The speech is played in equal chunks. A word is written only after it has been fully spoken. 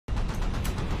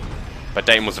but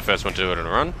Dayton was the first one to do it in a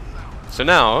run. So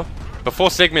now, before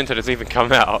Segmented has even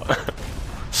come out,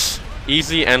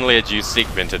 Easy and Led used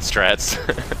Segmented strats.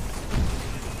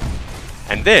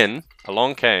 And then,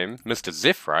 along came Mr.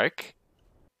 Zephrike,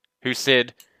 who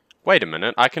said, wait a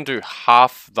minute, I can do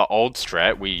half the old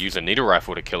strat where you use a needle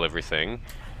rifle to kill everything,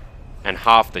 and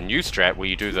half the new strat where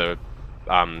you do the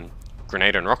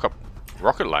grenade and rocket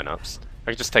lineups.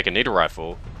 I can just take a needle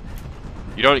rifle.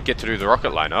 You don't get to do the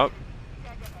rocket lineup,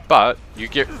 but you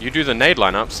do the nade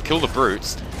lineups, kill the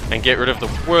brutes, and get rid of the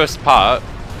worst part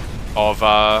of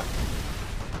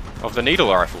the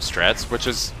needle rifle strats, which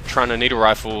is trying to needle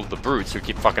rifle the brutes who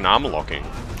keep fucking armor locking,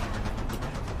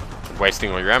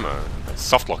 wasting all your ammo,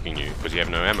 soft locking you because you have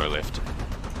no ammo left.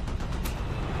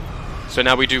 So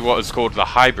now we do what is called the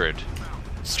hybrid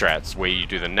strats, where you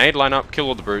do the nade lineup, kill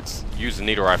all the brutes, use the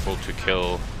needle rifle to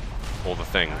kill all the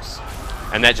things.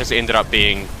 And that just ended up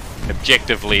being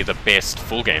objectively the best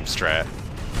full game strat,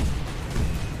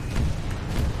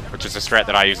 which is a strat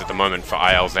that I use at the moment for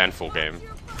ILs and full game.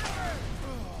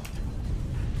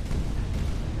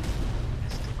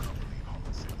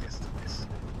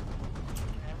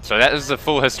 So that is the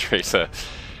full history. So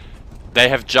they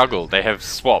have juggled, they have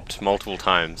swapped multiple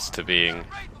times to being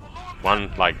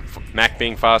one, like Mac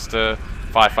being faster,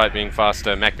 Firefight being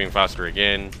faster, Mac being faster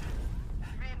again.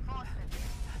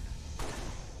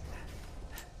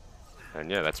 And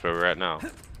yeah, that's where we're at now.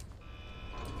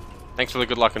 Thanks for the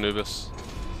good luck, Anubis.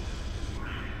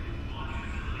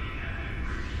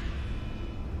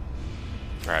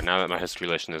 Alright, now that my history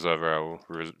lesson is over, I will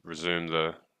resume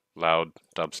the loud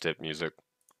dubstep music.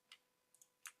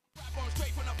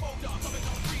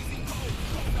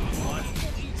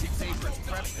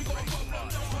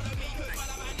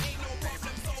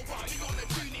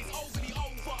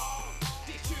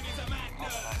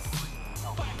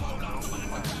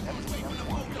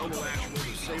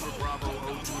 Saber Bravo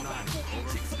 029.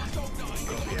 Over.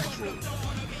 Copy actual.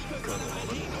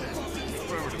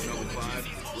 Affirmative, Noble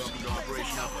 5. Welcome to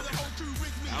Operation Upward.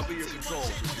 I'll be your control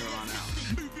from here on out.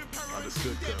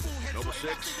 Understood, Colonel. Noble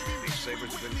 6, these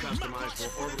Sabers have been customized for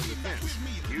orbital defense.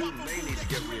 You may need to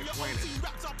get reacquainted.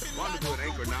 Rendezvous at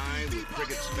Anchor 9 with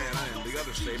Frigate Savannah and the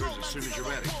other Sabers as soon as you're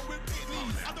ready.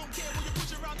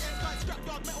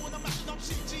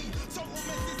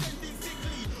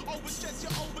 Overstress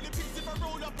your overly pissed if I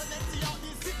roll up and empty out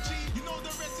this zip G. You know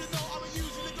the rest, you know how it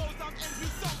usually goes down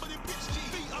empty somebody pitch G.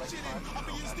 Feet up chilling, I'll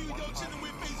be in studio chilling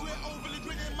with face we're overly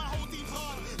grinning. My whole team's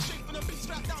hard, straight from the bitch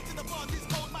strapped down to the bar. This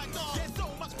cold my dog. There's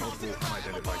so much possible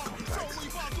unidentified contacts.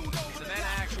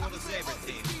 Savannah actual to Saber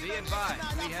team. Be advised,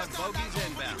 we have bogeys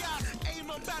inbound.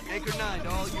 Anchor 9 to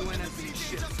all UNSC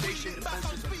ships. Station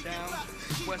defenses are down.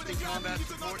 Requesting combat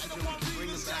support until we can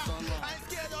bring them back online.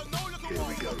 Here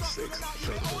we go, 6.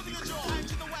 Show them what you can do.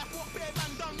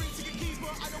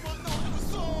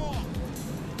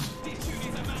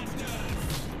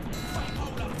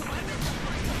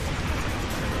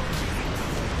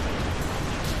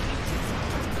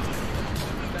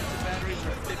 Defensive batteries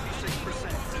are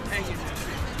 56%. Hang in there.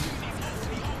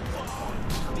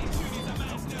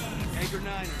 Anchor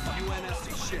 9 UNSC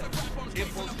ship.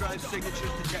 Impulse drive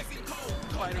signatures detected.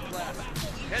 Fighter blast.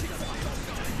 Heads up.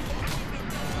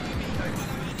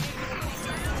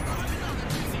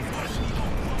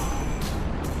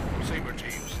 Saber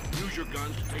teams, use your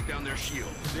guns to take down their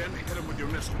shields. Then hit them with your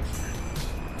missiles.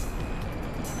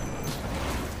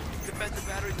 Defensive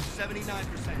batteries at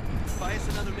 79%. Buy us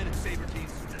another minute, Saber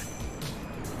teams.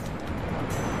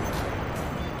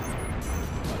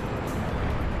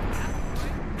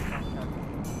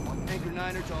 Anchor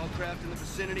 9er to all craft in the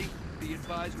vicinity. Be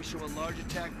advised we show a large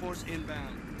attack force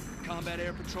inbound. Combat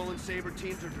air patrol and Saber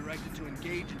teams are directed to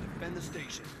engage and defend the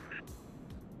station.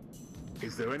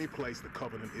 Is there any place the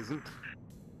Covenant isn't?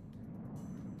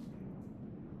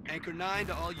 Anchor 9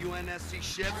 to all UNSC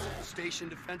ships. Station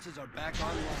defenses are back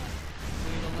online.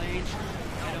 Clear the lanes.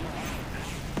 Head them off.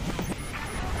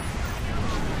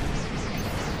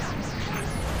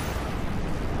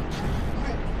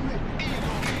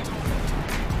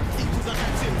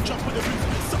 Jump with the roof,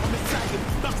 something exciting.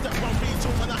 That's that one range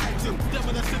on when I hyped him. Then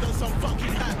when I stood on some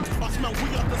fucking hat. Us man, we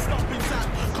up the stomping tap.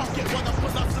 Can't get one up,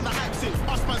 put ups in the acting.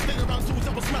 Us man, stay around tools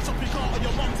that will smash up your car or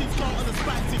your mum's team's car on the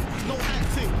spacing. No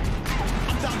acting.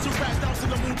 I'm down to ride, down to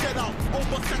them all dead out.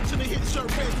 Over sanction and hit shirt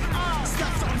red.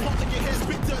 Slap something hot in your head,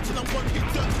 spit dirt till I'm gone, hit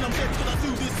dirt till I'm dead. Till I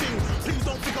do this thing. Please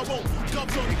don't think I won't.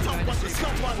 Gloves on, tough one, it's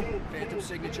not one. Phantom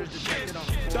signatures detected on.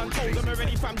 Done told them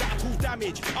already, fam, that I cause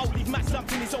damage. I'll leave Max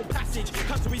lumped in his own passage.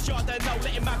 Come to his yard and now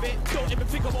let him have it. Don't ever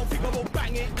think I won't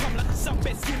bang it. Come like a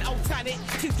sunbed skin, I'll tan it.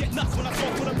 Kids get nuts when I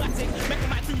talk automatic. Make a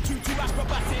man do too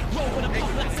acrobatic. Roll with a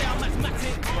pump, like say I'm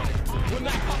mathematic.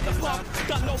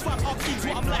 no fam, I'll keep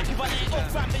what I'm like. If I let it off,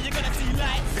 fam, then you're gonna see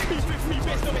light. Beef with me,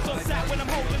 best though it's on sight. When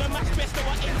I'm holding a match, best though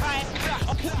I aim high.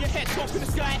 I'll put your head top in the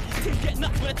sky. Till get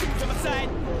nuts when the team's on my side.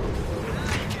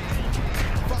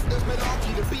 Fuck the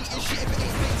malarkey, the beat is shit if it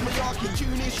ain't things malarkey.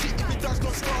 Tune in shit if it does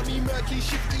not scar me. Murky,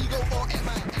 shift ego or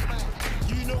M.I.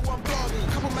 You know I'm barmy.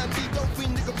 Couple man deep, don't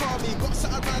think nigga bar me. Got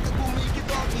something around that will make it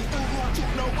darky. All raw talk,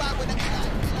 no why with the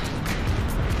eat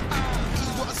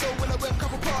what I sold when I went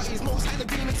couple parties. Most had the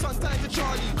green and sometimes the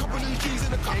Charlie. Couple new G's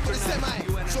in the cup for the semi.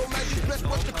 So man, you best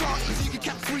watch the parties. You can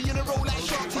cap 3 in a row like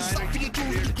sharkies. Suck for your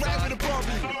jewels and you grab with a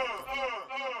Barbie.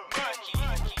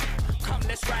 Come,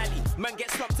 let's rally. Man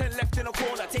gets stopped and left in a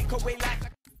corner. Take away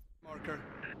like Marker.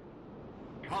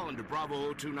 Holland to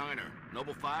Bravo 029er.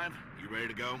 Noble 5, you ready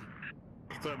to go?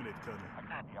 Affirmative, Colonel. I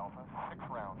copy, Alpha. 6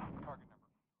 rounds. Target number.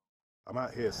 I'm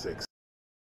out here 6.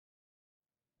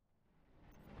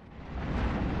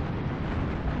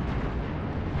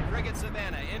 Frigate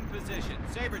Savannah in position.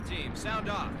 Saber team, sound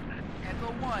off.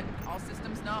 Echo 1, all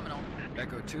systems nominal.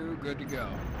 Echo 2, good to go.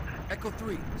 Echo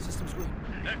 3, systems green.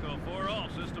 Echo 4, all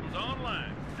systems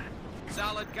online.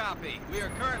 Solid copy. We are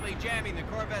currently jamming the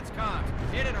Corvette's comms.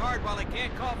 Hit it hard while it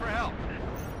can't call for help.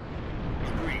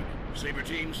 Agreed. Saber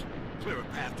teams, clear a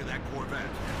path to that Corvette.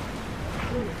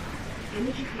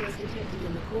 Energy fields detected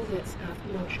in the Corvette's aft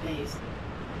launch bays.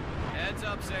 Heads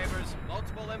up, Sabers.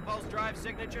 Multiple impulse drive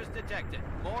signatures detected.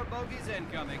 More bogies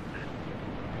incoming.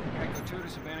 Echo 2 to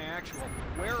Savannah Actual.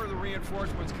 Where are the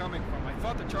reinforcements coming from? I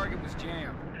thought the target was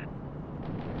jammed.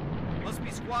 Must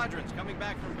be squadrons coming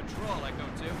back from patrol, Echo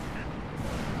 2.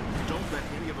 Don't let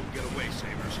any of them get away,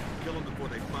 Sabers. Kill them before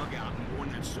they bug out and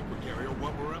warn that supercarrier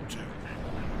what we're up to.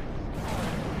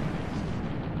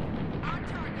 On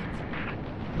target.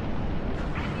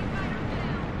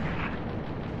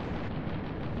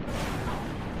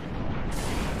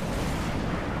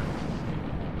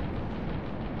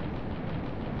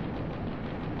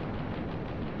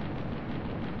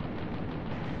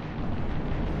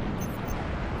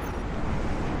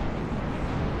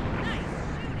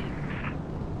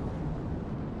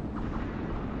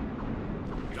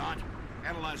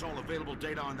 Analyze all available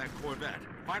data on that Corvette.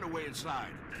 Find a way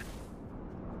inside.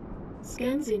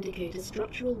 Scans indicate a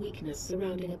structural weakness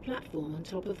surrounding a platform on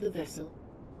top of the vessel.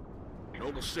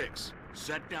 Noble 6,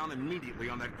 set down immediately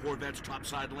on that Corvette's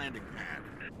topside landing pad.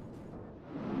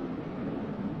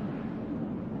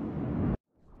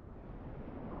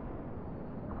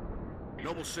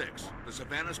 Noble 6, the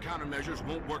Savannah's countermeasures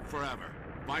won't work forever.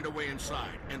 Find a way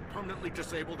inside and permanently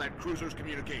disable that cruiser's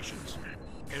communications.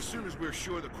 As soon as we're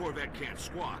sure the Corvette can't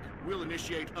squawk, we'll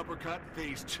initiate Uppercut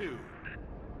Phase 2.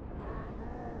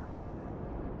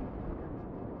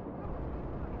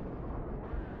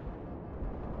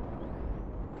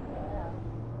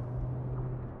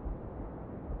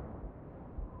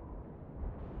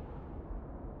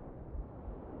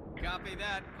 Copy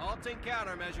that. Halting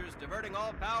countermeasures, diverting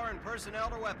all power and personnel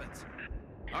to weapons.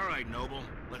 All right, Noble.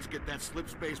 Let's get that slip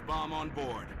space bomb on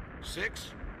board.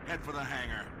 6, head for the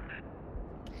hangar.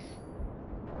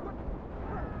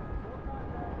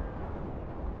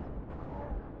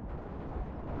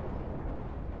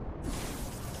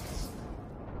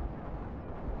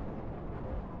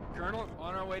 Colonel,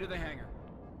 on our way to the hangar.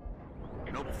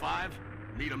 Noble 5,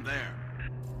 meet him there.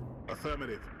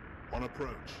 Affirmative. On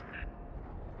approach.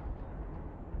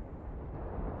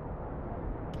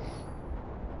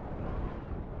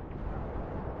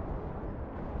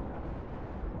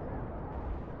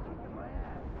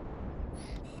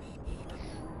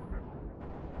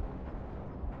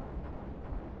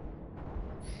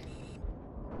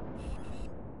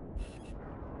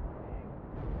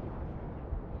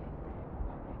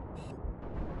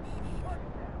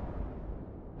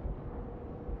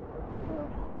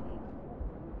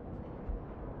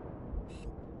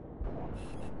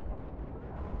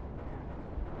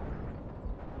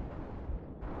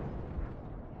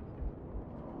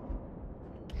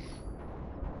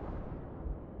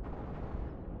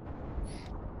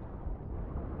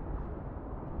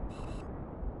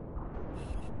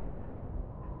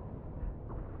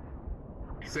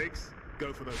 Six,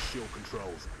 go for those shield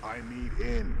controls. I need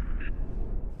in.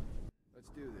 Let's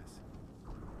do this.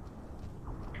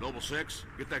 Noble 6,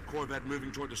 get that Corvette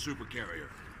moving toward the supercarrier.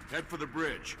 Head for the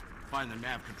bridge. Find the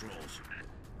nav controls.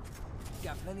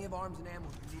 Got plenty of arms and ammo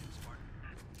if you need them, Spartan.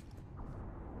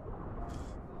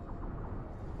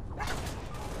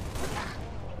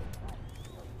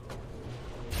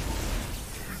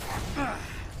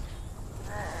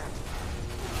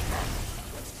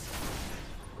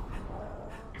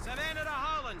 Savannah to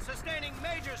Holland, sustaining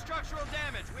major structural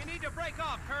damage. We need to break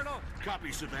off, Colonel.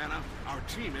 Copy, Savannah. Our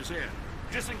team is in.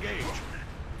 Disengage.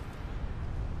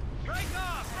 Break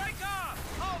off! Break off!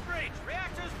 Hull breach!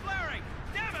 Reactor's flaring!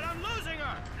 Damn it, I'm losing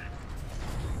her!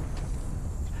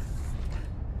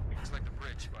 Looks like the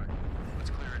bridge, but let's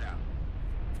clear it out.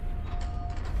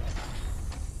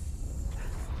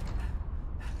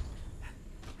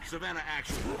 Savannah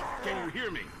Actual, can you hear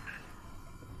me?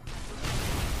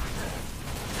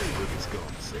 It's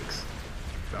gone, 6.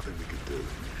 Nothing we can do.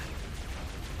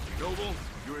 Noble,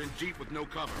 you're in deep with no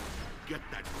cover. Get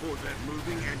that Corvette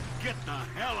moving and get the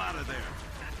hell out of there!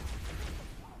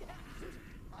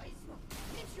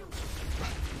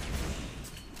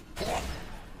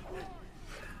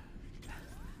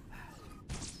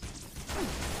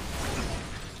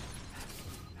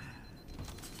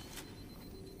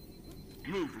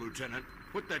 Move, Lieutenant.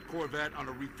 Put that Corvette on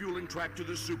a refueling track to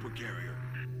the supercarrier.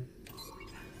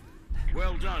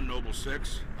 Well done, Noble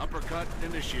 6. Uppercut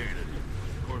initiated.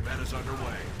 Corvette is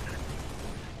underway.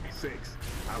 6.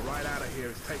 Our ride out of here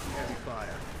is taking heavy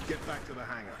fire. Get back to the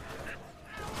hangar.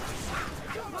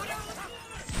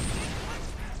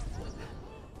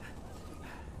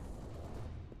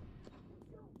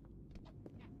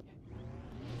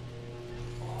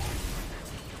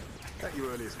 At your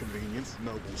earliest convenience,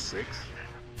 Noble 6.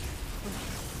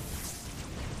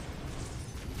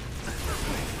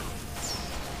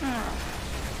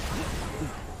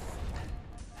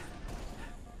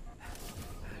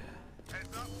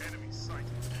 Heads up, enemy sighted.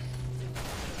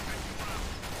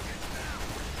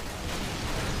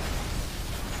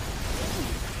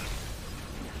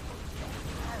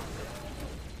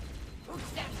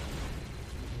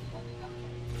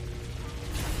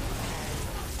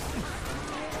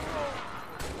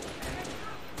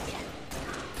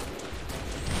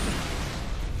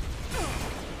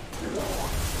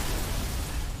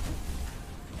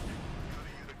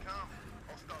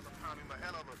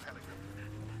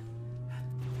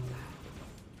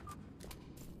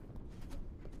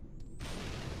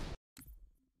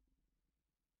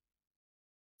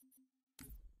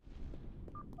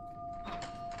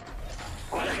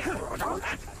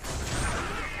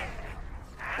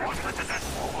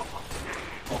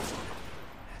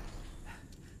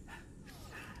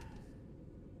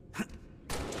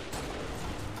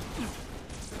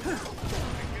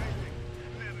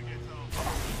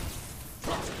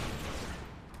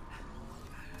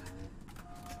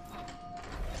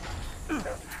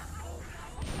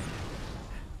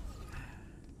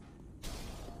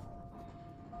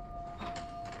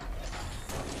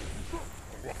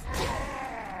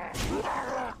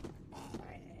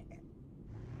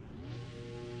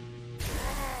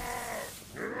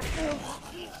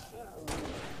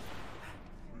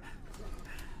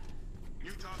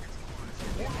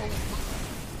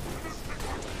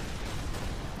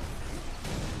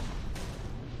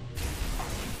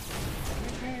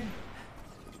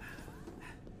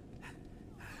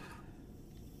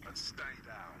 And stay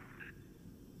down.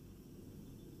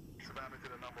 Savannah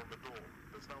did a number on the door.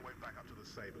 There's no way back up to the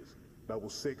Sabres. Noble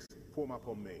 6, form up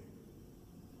on me.